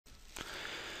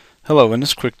Hello, in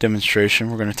this quick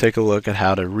demonstration we're going to take a look at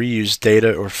how to reuse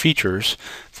data or features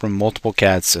from multiple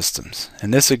CAD systems. In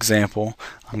this example,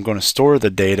 I'm going to store the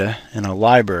data in a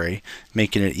library,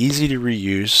 making it easy to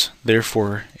reuse,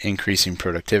 therefore increasing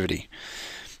productivity.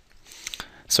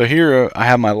 So here I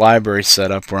have my library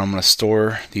set up where I'm going to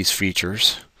store these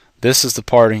features. This is the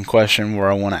part in question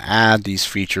where I want to add these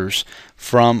features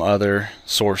from other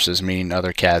sources, meaning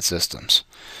other CAD systems.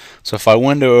 So if I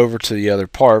window over to the other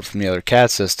part from the other CAD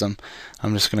system,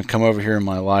 I'm just going to come over here in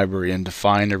my library and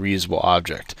define a reusable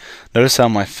object. Notice how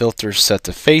my filter is set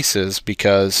to faces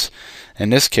because in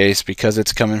this case, because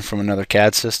it's coming from another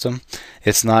CAD system,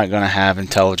 it's not going to have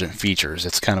intelligent features.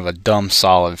 It's kind of a dumb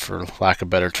solid, for lack of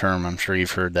a better term. I'm sure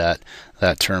you've heard that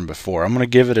term before. I'm going to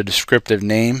give it a descriptive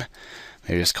name.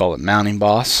 Maybe just call it mounting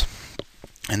boss.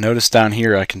 And notice down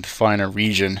here I can define a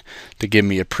region to give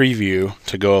me a preview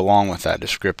to go along with that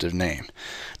descriptive name.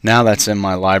 Now that's in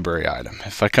my library item.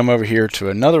 If I come over here to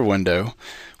another window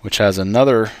which has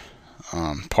another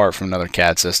part from another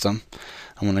CAD system,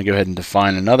 I'm going to go ahead and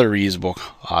define another reusable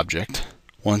object.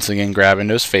 Once again, grabbing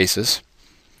those faces.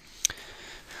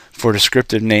 For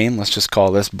descriptive name, let's just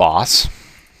call this boss.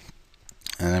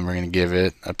 And then we're going to give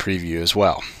it a preview as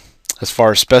well. As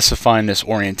far as specifying this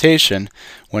orientation,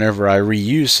 whenever I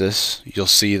reuse this, you'll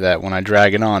see that when I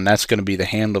drag it on, that's going to be the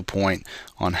handle point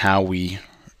on how we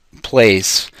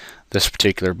place this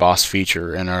particular boss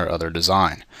feature in our other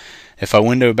design. If I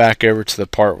window back over to the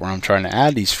part where I'm trying to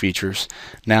add these features,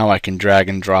 now I can drag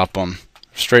and drop them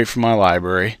straight from my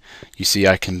library. You see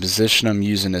I can position them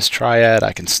using this triad.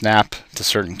 I can snap to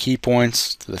certain key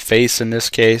points, to the face in this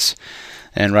case,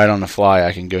 and right on the fly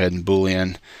I can go ahead and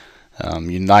Boolean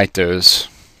unite those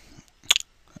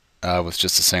with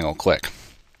just a single click.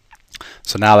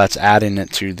 So now that's adding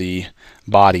it to the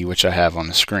body which I have on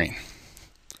the screen.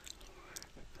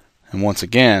 And once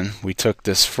again, we took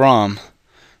this from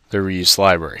the reuse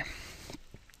library.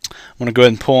 I'm going to go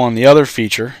ahead and pull on the other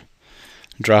feature,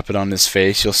 drop it on this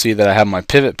face. You'll see that I have my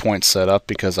pivot point set up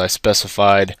because I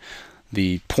specified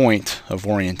the point of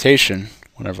orientation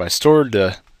whenever I stored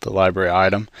the library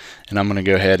item, and I'm going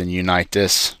to go ahead and unite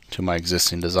this to my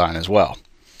existing design as well.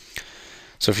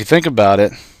 So if you think about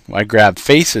it, I grab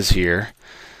faces here,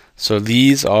 so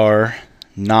these are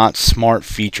not smart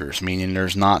features, meaning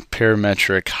there's not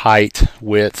parametric height,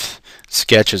 width,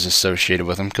 sketches associated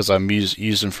with them because I'm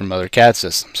using from other CAD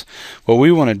systems. What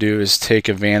we want to do is take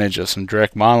advantage of some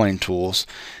direct modeling tools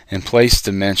and place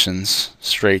dimensions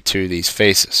straight to these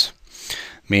faces,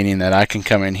 meaning that I can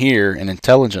come in here and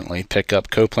intelligently pick up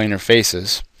coplanar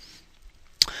faces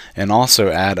and also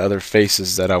add other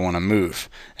faces that I want to move.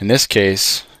 In this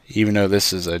case, even though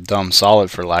this is a dumb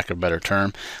solid for lack of a better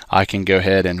term, I can go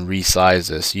ahead and resize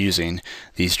this using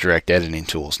these direct editing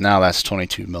tools. Now that's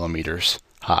 22 millimeters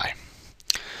high.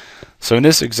 So in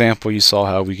this example you saw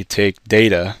how we could take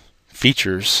data,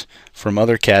 features from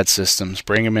other CAD systems,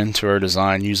 bring them into our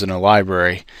design using a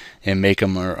library, and make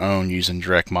them our own using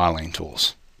direct modeling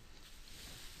tools.